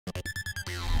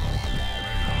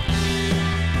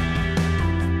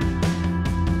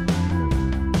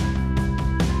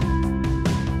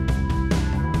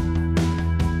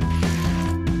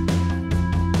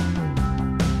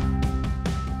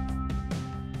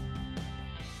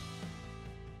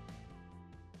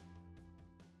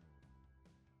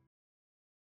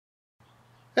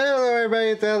everybody,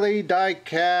 it's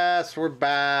Diecast. We're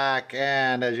back,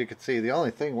 and as you can see, the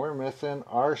only thing we're missing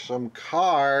are some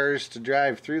cars to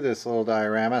drive through this little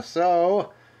diorama.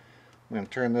 So I'm going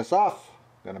to turn this off.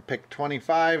 I'm going to pick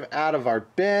 25 out of our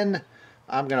bin.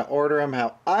 I'm going to order them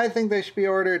how I think they should be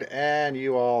ordered, and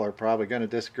you all are probably going to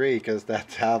disagree because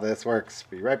that's how this works.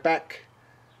 Be right back.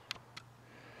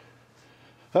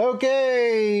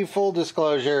 Okay, full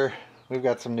disclosure. We've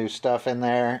got some new stuff in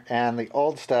there, and the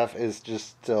old stuff is just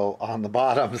still on the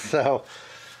bottom. So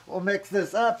we'll mix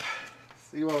this up,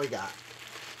 see what we got.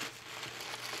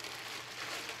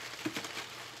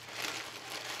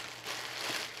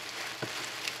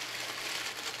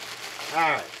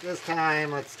 Alright, this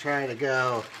time let's try to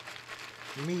go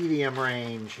medium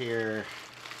range here.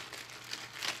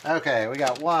 Okay, we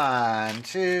got 1,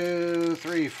 2,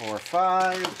 3, 4,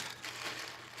 5.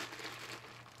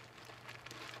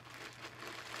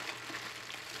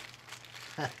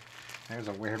 There's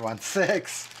a weird one.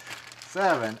 6,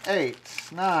 7, 8,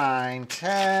 9,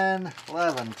 10,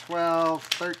 11, 12,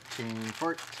 13,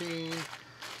 14,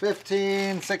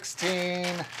 15, 16.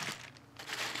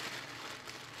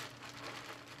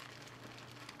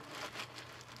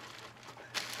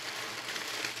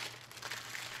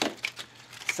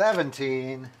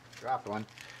 17, dropped one,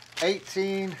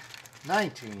 18,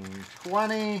 19,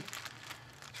 20,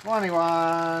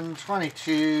 21,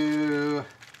 22,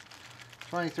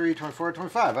 23, 24,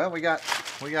 25. Well, we got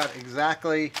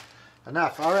exactly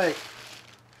enough. All right,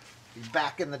 be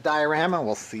back in the diorama.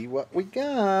 We'll see what we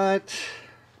got.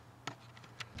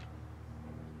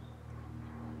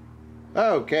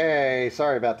 Okay,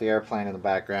 sorry about the airplane in the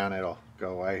background. It'll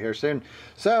go away here soon.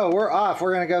 So we're off.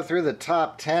 We're going to go through the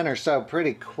top 10 or so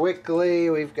pretty quickly.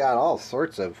 We've got all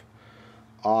sorts of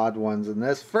odd ones in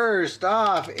this. First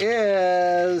off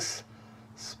is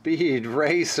Speed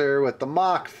Racer with the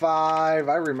Mach 5.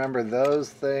 I remember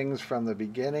those things from the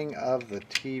beginning of the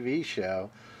TV show,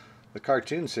 the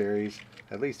cartoon series,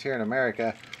 at least here in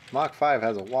America. Mach 5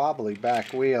 has a wobbly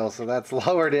back wheel, so that's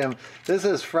lowered him. This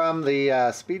is from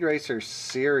the Speed Racer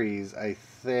series, I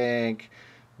think.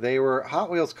 They were Hot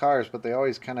Wheels cars, but they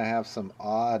always kind of have some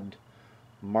odd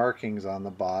markings on the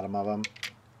bottom of them.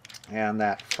 And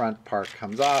that front part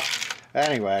comes off.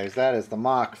 Anyways, that is the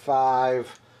Mach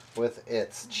 5 with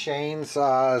its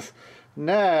chainsaws.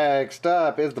 Next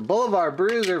up is the Boulevard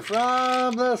Bruiser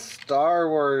from the Star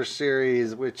Wars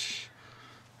series, which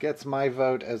gets my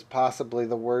vote as possibly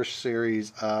the worst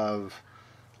series of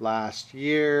last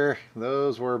year.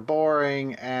 Those were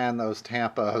boring, and those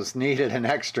tampos needed an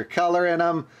extra color in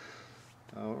them.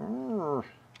 Oh,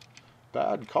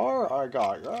 bad car I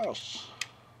got, yes.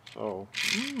 So,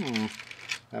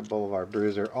 that Boulevard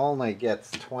Bruiser only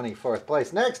gets 24th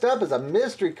place. Next up is a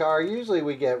mystery car. Usually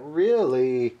we get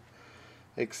really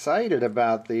excited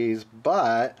about these,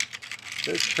 but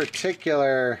this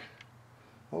particular,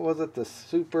 what was it, the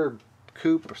Super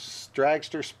Coupe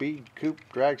Dragster, Speed Coupe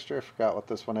Dragster, I forgot what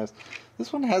this one is.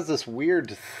 This one has this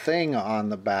weird thing on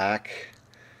the back,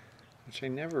 which I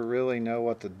never really know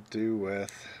what to do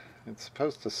with. It's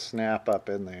supposed to snap up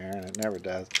in there, and it never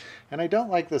does. And I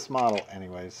don't like this model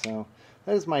anyway, so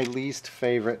that is my least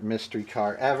favorite mystery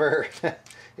car ever.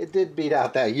 It did beat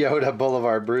out that Yoda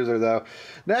Boulevard Bruiser, though.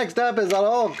 Next up is an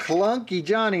old clunky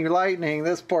Johnny Lightning.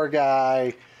 This poor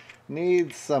guy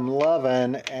needs some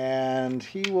loving, and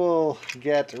he will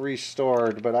get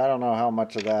restored, but I don't know how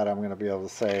much of that I'm going to be able to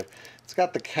save. It's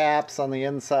got the caps on the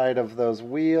inside of those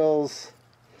wheels,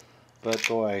 but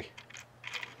boy,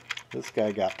 this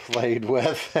guy got played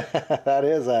with. that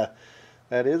is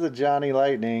a Johnny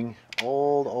Lightning,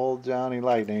 old Johnny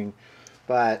Lightning,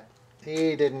 but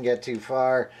he didn't get too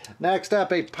far. Next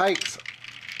up, a Pikes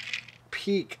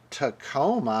Peak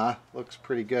Tacoma. Looks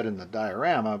pretty good in the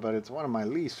diorama, but it's one of my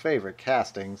least favorite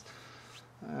castings.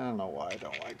 I don't know why I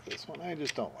don't like this one. I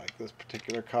just don't like this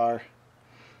particular car.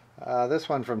 This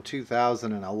one from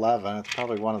 2011. It's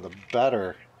probably one of the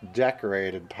better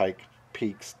decorated Pike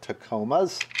Peaks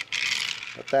Tacomas.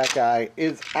 But that guy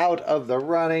is out of the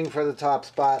running for the top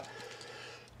spot.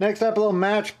 Next up, a little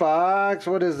Matchbox.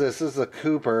 What is this? This is a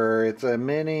Cooper. It's a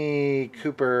Mini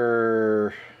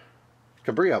Cooper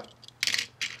Cabrio.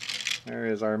 There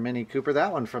is our Mini Cooper.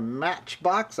 That one from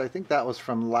Matchbox. I think that was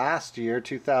from last year,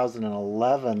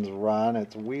 2011's run.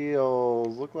 Its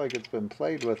wheels look like it's been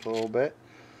played with a little bit.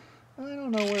 I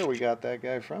don't know where we got that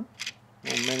guy from.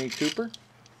 Little Mini Cooper.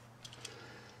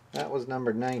 That was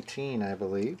number 19, I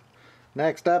believe.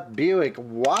 Next up, Buick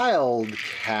Wildcat.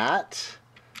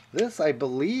 This, I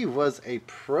believe, was a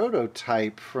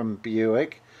prototype from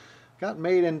Buick. Got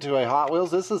made into a Hot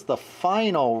Wheels. This is the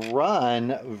final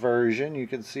run version. You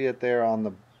can see it there on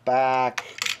the back.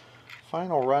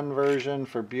 final run version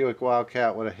for Buick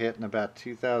Wildcat would have hit in about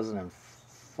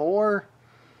 2004,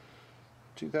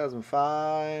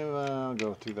 2005. I'll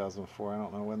go with 2004. I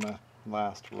don't know when the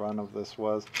last run of this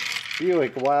was.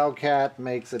 Buick Wildcat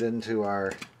makes it into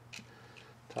our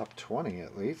top 20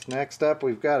 at least. Next up,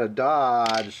 we've got a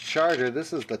Dodge Charger.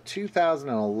 This is the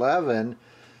 2011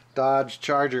 Dodge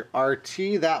Charger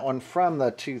RT. That one from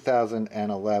the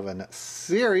 2011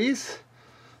 series.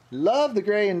 Love the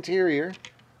gray interior.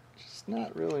 Just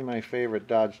not really my favorite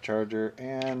Dodge Charger,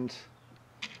 and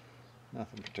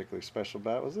nothing particularly special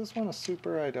about it. Was this one a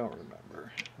Super? I don't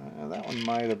remember. That one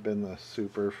might have been the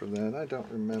Super for then. I don't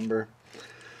remember.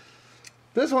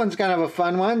 This one's kind of a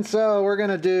fun one, so we're going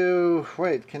to do...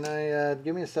 Wait, can I...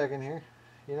 give me a second here.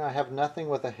 You know, I have nothing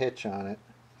with a hitch on it.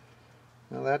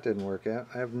 No, that didn't work out.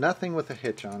 I have nothing with a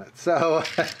hitch on it. So,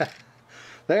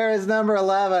 there is number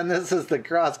 11. This is the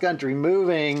cross-country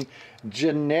moving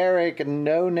generic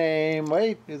no-name.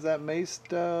 Wait, is that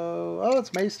Maisto? Oh,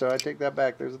 it's Maisto. I take that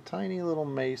back. There's a tiny little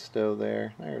Maisto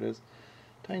there. There it is.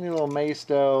 Tiny little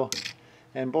Maisto.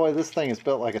 And boy, this thing is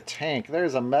built like a tank.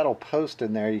 There's a metal post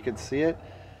in there. You can see it.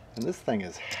 And this thing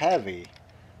is heavy.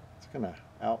 It's going to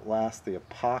outlast the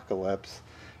apocalypse.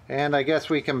 And I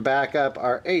guess we can back up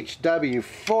our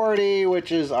HW40,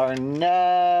 which is our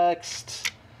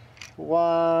next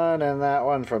one. And that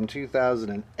one from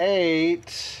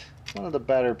 2008. One of the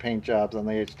better paint jobs on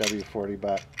the HW40,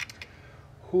 but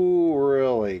who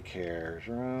really cares,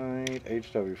 right?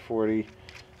 HW40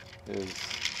 is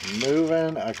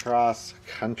moving across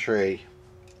country.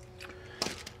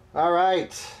 All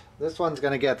right, this one's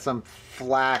going to get some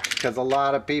flack because a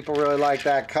lot of people really like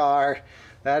that car.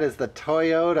 That is the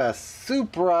Toyota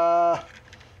Supra.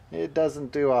 It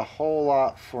doesn't do a whole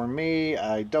lot for me.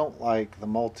 I don't like the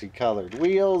multicolored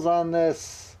wheels on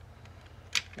this.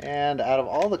 And out of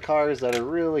all the cars that are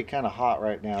really kind of hot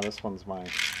right now, this one's probably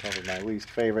my least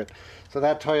favorite. So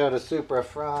that Toyota Supra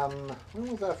from, when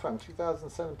was that from?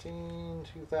 2017,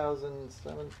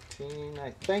 2017,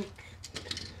 I think.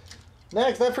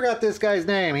 Next, I forgot this guy's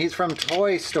name. He's from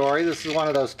Toy Story. This is one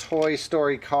of those Toy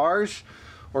Story cars,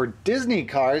 or Disney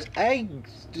cars. I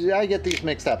get these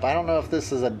mixed up. I don't know if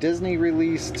this is a Disney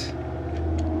released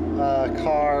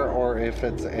car or if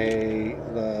it's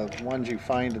the ones you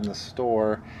find in the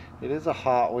store. It is a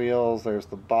Hot Wheels. There's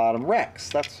the bottom. Rex,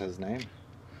 that's his name.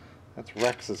 That's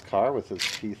Rex's car with his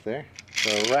teeth there.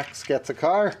 So Rex gets a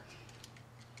car.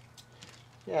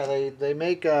 Yeah, they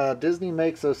make, Disney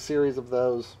makes a series of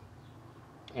those.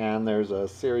 And there's a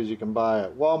series you can buy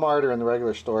at Walmart or in the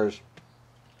regular stores.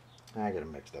 I get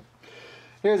them mixed up.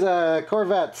 Here's a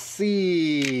Corvette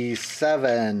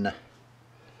C7R.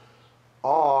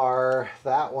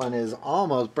 That one is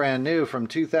almost brand new from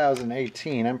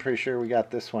 2018. I'm pretty sure we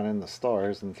got this one in the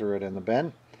stores and threw it in the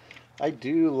bin. I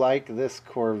do like this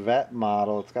Corvette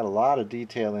model. It's got a lot of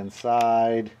detail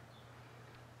inside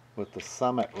with the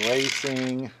Summit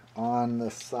Racing on the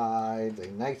sides.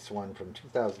 A nice one from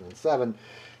 2007.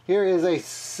 Here is a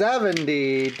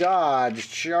 70 Dodge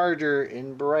Charger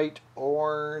in bright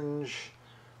orange.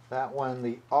 That one,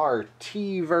 the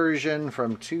RT version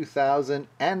from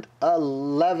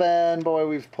 2011. Boy,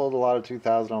 we've pulled a lot of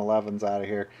 2011s out of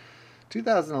here.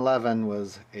 2011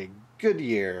 was a good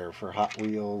year for Hot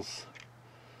Wheels.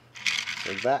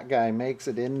 So that guy makes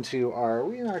it into are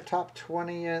we in our top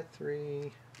 20 yet?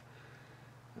 3,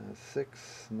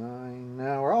 6, 9.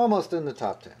 Now we're almost in the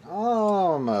top 10.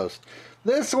 Almost.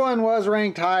 This one was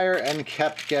ranked higher and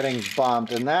kept getting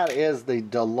bumped, and that is the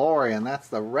DeLorean. That's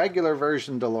the regular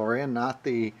version DeLorean, not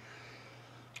the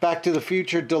Back to the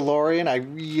Future DeLorean. I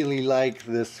really like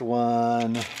this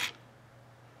one.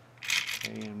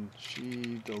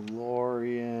 AMG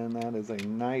DeLorean. That is a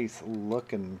nice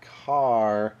looking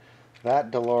car. That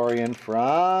DeLorean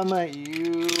from,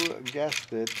 you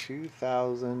guessed it,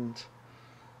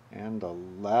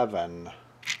 2011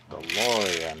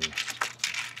 DeLorean.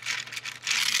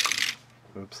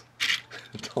 Oops.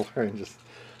 DeLorean just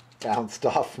bounced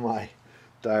off my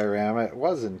diorama. It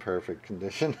was in perfect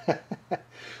condition.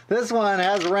 This one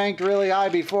has ranked really high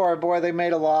before. Boy, they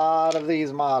made a lot of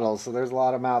these models, so there's a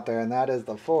lot of them out there, and that is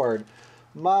the Ford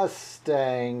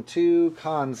Mustang 2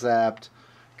 Concept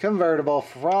convertible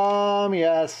from,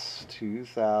 yes,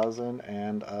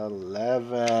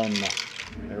 2011.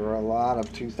 There were a lot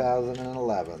of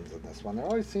 2011s in this one. There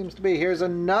always seems to be. Here's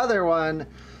another one,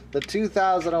 the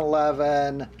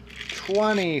 2011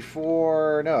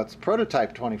 24, no, it's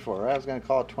prototype 24. I was going to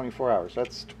call it 24 hours.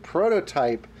 That's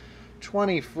prototype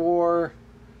 24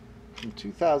 from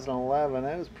 2011.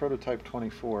 That is prototype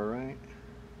 24, right?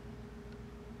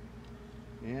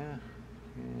 Yeah.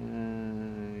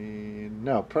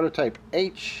 No, prototype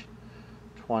H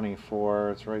 24.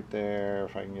 It's right there.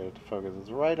 If I can get it to focus, it's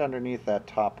right underneath that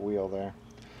top wheel there.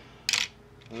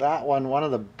 That one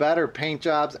of the better paint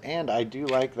jobs, and I do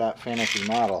like that fantasy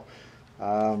model.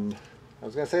 I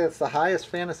was going to say it's the highest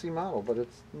fantasy model, but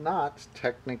it's not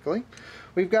technically.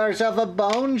 We've got ourselves a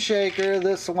bone shaker.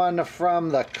 This one from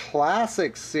the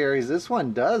Classic series. This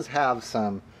one does have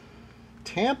some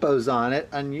tampos on it.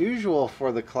 Unusual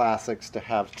for the Classics to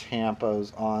have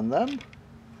tampos on them.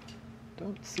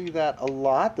 Don't see that a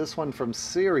lot. This one from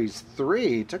Series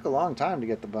 3. Took a long time to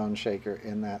get the bone shaker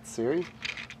in that series.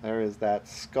 There is that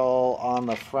skull on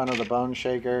the front of the bone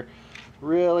shaker.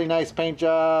 Really nice paint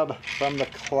job from the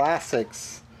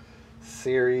Classics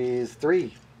Series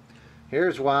 3.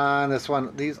 Here's one. This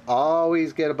one, these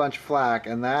always get a bunch of flack,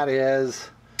 and that is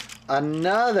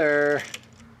another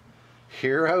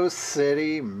Hero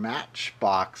City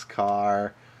Matchbox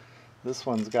car. This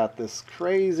one's got this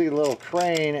crazy little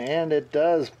crane, and it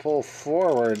does pull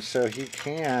forward so he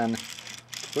can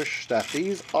push stuff.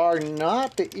 These are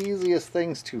not the easiest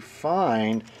things to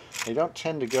find. They don't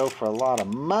tend to go for a lot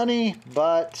of money,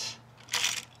 but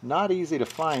not easy to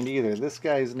find either. This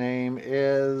guy's name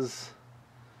is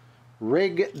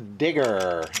Rig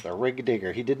Digger. The Rig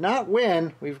Digger. He did not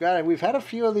win. We've had a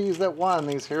few of these that won,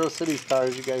 these Hero City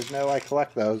cars. You guys know I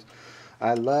collect those.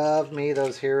 I love me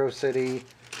those Hero City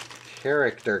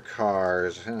character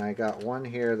cars, and I got one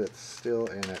here that's still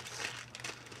in its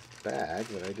bag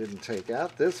that I didn't take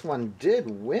out. This one did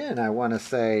win, I want to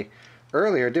say,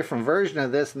 earlier, a different version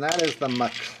of this, and that is the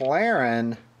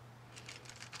McLaren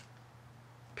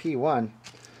P1.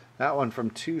 That one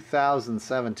from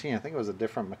 2017. I think it was a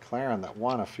different McLaren that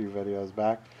won a few videos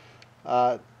back.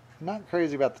 Not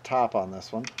crazy about the top on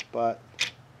this one, but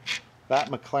that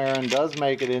McLaren does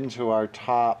make it into our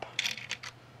top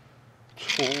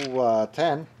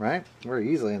 10, right? We're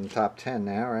easily in the top 10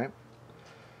 now, right?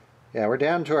 Yeah, we're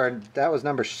down to our, that was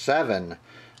number 7.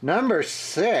 Number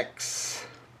 6,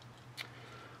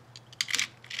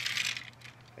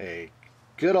 a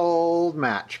good old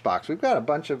Matchbox. We've got a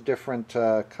bunch of different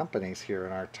companies here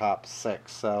in our top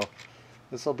 6, so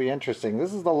this will be interesting.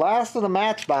 This is the last of the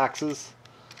Matchboxes.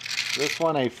 This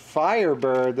one a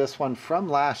Firebird, this one from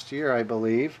last year, I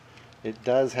believe. It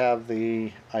does have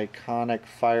the iconic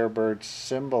Firebird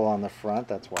symbol on the front.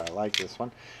 That's why I like this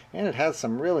one. And it has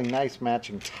some really nice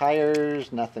matching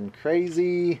tires. Nothing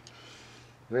crazy.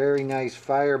 Very nice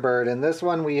Firebird. And this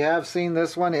one, we have seen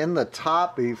this one in the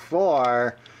top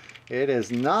before. It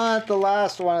is not the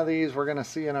last one of these we're going to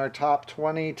see in our top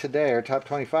 20 today, or top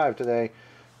 25 today.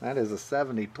 That is a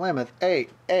 70 Plymouth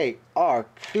 88R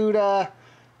Cuda.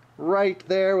 Right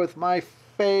there with my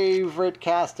favorite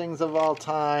castings of all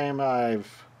time.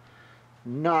 I've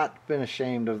not been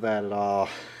ashamed of that at all.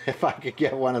 If I could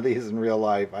get one of these in real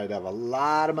life, I'd have a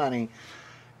lot of money.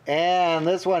 And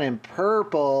this one in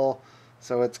purple,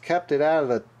 so it's kept it out of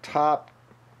the top,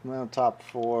 well, top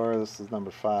 4. This is number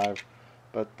 5.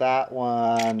 But that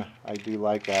one, I do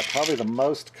like that. Probably the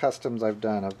most customs I've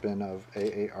done have been of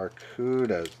AAR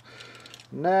Cudas.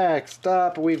 Next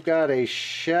up, we've got a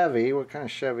Chevy. What kind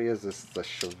of Chevy is this? It's a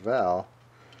Chevelle.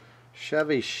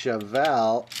 Chevy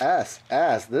Chevelle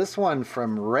SS. This one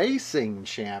from Racing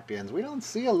Champions. We don't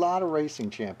see a lot of Racing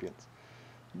Champions.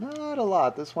 Not a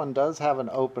lot. This one does have an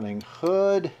opening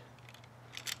hood.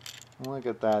 Look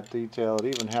at that detail. It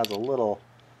even has a little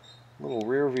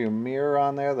rear view mirror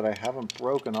on there that I haven't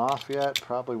broken off yet.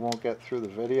 Probably won't get through the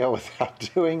video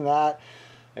without doing that.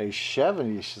 A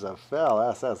Chevy Chevelle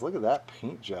SS. Look at that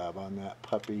paint job on that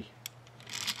puppy.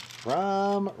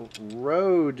 From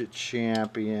Racing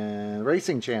Champion.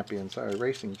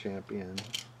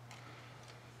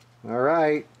 All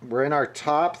right, we're in our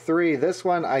top 3. This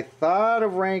one I thought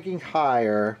of ranking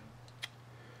higher,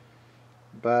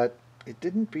 but it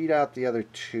didn't beat out the other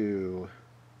 2.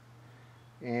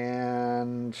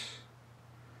 And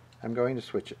I'm going to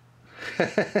switch it.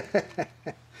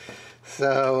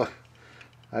 So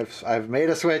I've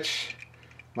made a switch.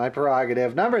 My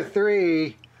prerogative. Number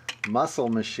 3, Muscle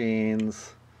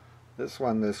Machines. This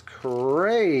one, this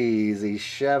crazy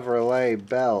Chevrolet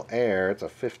Bel Air. It's a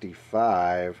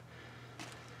 55.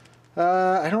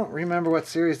 I don't remember what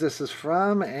series this is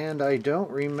from, and I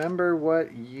don't remember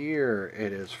what year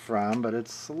it is from, but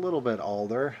it's a little bit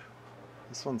older.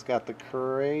 This one's got the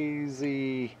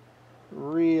crazy,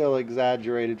 real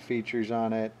exaggerated features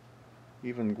on it.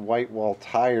 Even white wall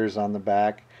tires on the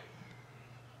back.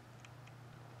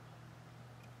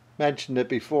 Mentioned it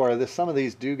before, some of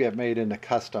these do get made into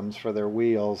customs for their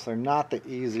wheels. They're not the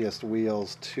easiest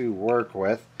wheels to work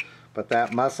with, but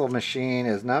that Muscle Machine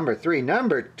is number 3.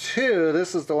 Number 2,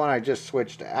 this is the one I just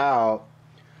switched out.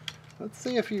 Let's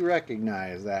see if you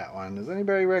recognize that one. Does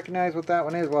anybody recognize what that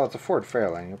one is? Well, it's a Ford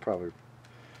Fairlane. You'll probably,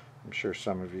 I'm sure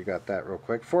some of you got that real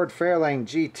quick. Ford Fairlane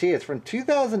GT. It's from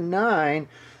 2009.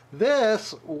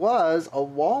 This was a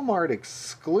Walmart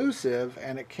exclusive,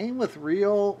 and it came with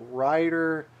real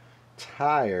rider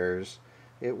tires.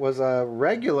 It was a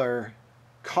regular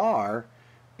car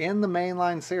in the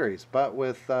mainline series, but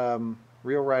with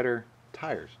real rider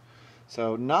tires.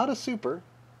 So not a super,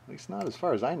 at least not as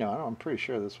far as I know. I'm pretty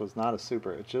sure this was not a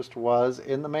super. It just was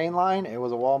in the mainline. It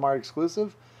was a Walmart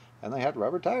exclusive, and they had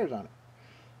rubber tires on it.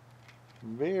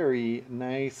 Very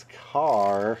nice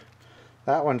car.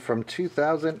 That one from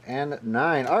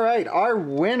 2009. All right, our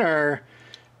winner,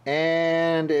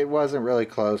 and it wasn't really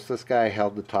close. This guy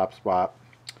held the top spot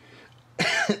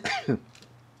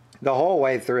the whole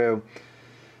way through.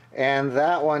 And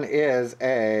that one is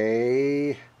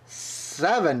a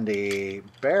 70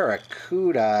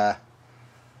 Barracuda.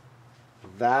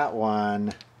 That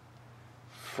one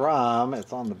from,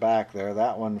 it's on the back there,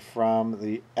 that one from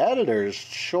the Editor's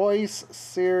Choice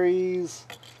Series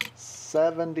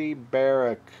 70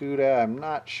 Barracuda. I'm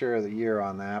not sure the year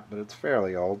on that, but it's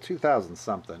fairly old. 2000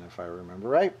 something if I remember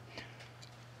right.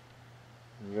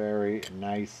 Very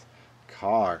nice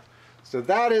car. So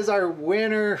that is our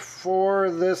winner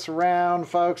for this round,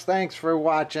 folks. Thanks for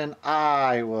watching.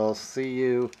 I will see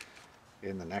you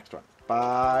in the next one.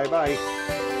 Bye-bye.